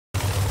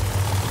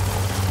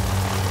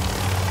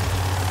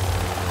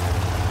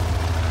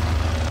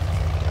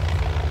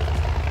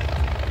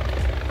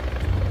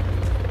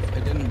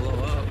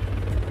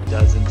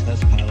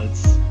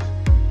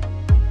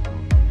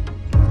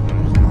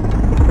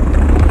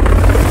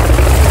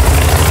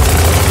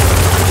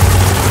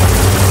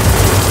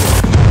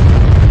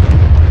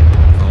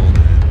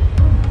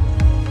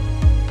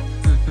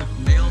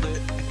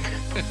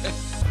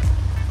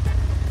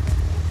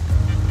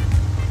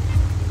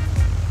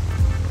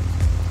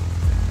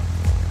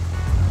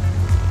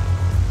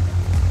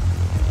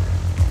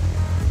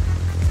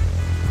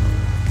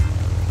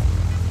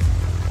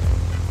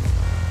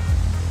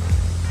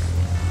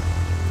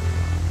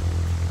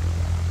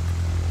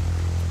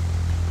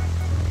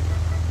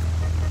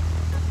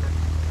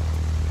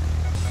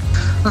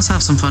let's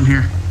have some fun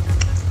here.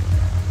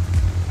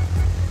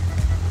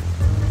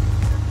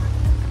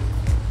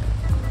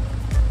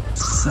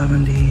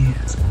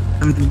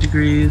 $70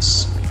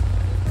 degrees,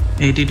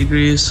 80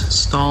 degrees,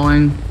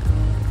 stalling.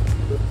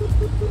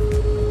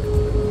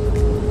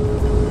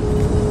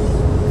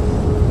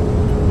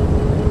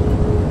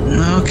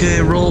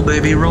 Okay, roll,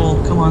 baby,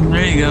 roll. Come on,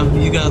 there you go.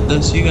 You got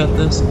this. You got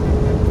this.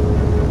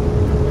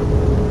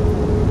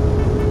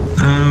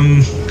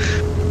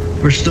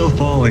 We're still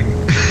falling.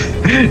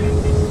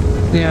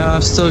 Yeah,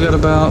 I've still got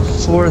about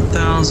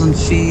 4,000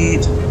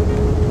 feet.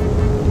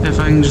 If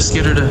I can just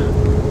get her to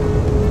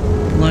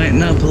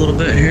lighten up a little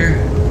bit here.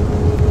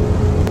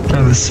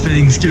 Oh, the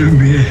spinning's giving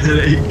me a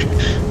headache.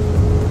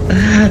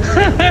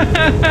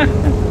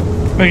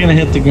 We're gonna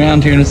hit the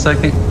ground here in a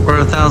second. We're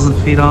 1,000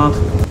 feet off.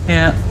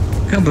 Yeah,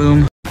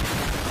 kaboom.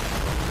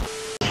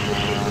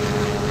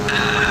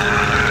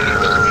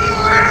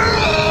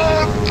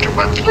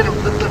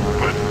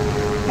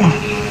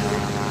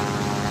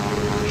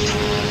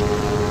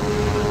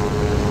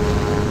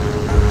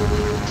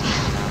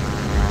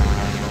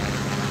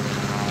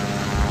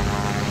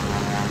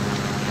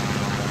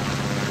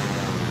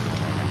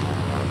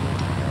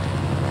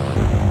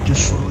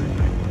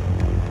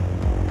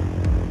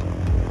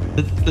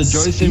 The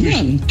joystick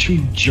was too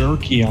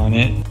jerky on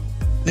it.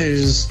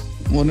 There's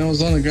when I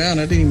was on the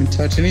ground, I didn't even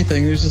touch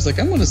anything. It was just like,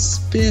 I'm gonna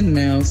spin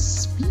now.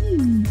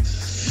 Spin.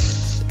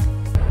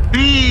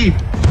 Beep!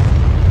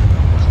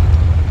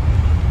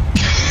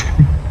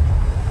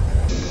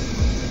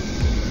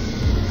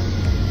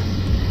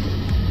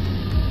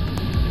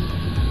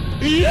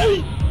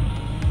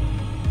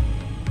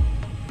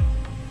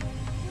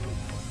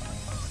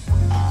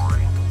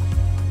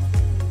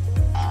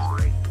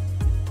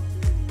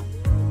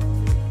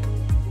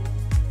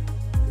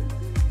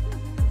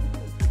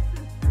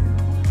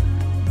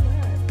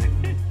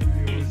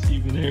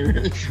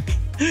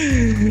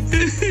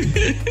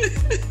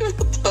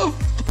 What the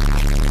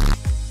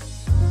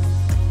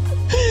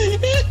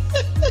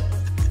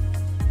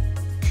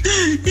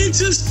It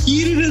just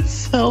heated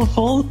itself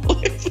all the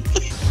way.